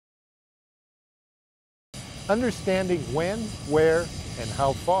Understanding when, where, and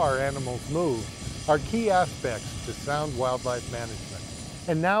how far animals move are key aspects to sound wildlife management.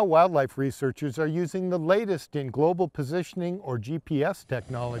 And now wildlife researchers are using the latest in global positioning or GPS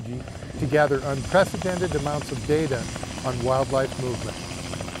technology to gather unprecedented amounts of data on wildlife movement.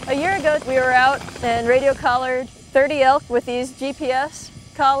 A year ago, we were out and radio collared 30 elk with these GPS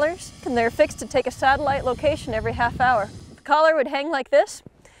collars, and they're fixed to take a satellite location every half hour. The collar would hang like this,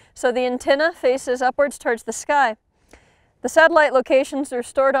 so the antenna faces upwards towards the sky. The satellite locations are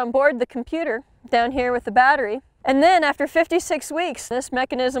stored on board the computer down here with the battery. And then after 56 weeks, this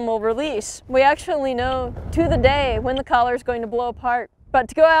mechanism will release. We actually know to the day when the collar is going to blow apart. But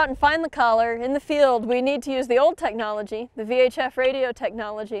to go out and find the collar in the field, we need to use the old technology, the VHF radio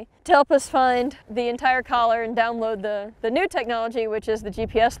technology, to help us find the entire collar and download the new technology, which is the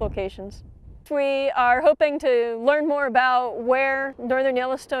GPS locations. We are hoping to learn more about where northern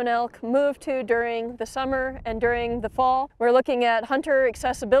Yellowstone elk move to during the summer and during the fall. We're looking at hunter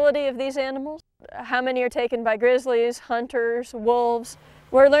accessibility of these animals. How many are taken by grizzlies, hunters, wolves.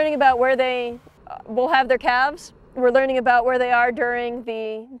 We're learning about where they will have their calves. We're learning about where they are during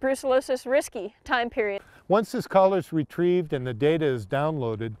the brucellosis risky time period. Once this collar is retrieved and the data is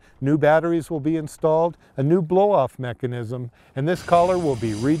downloaded, new batteries will be installed, a new blow-off mechanism, and this collar will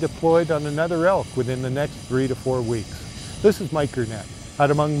be redeployed on another elk within the next 3 to 4 weeks. This is Mike Gurnett,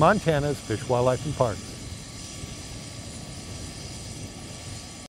 out among Montana's Fish, Wildlife, and Parks.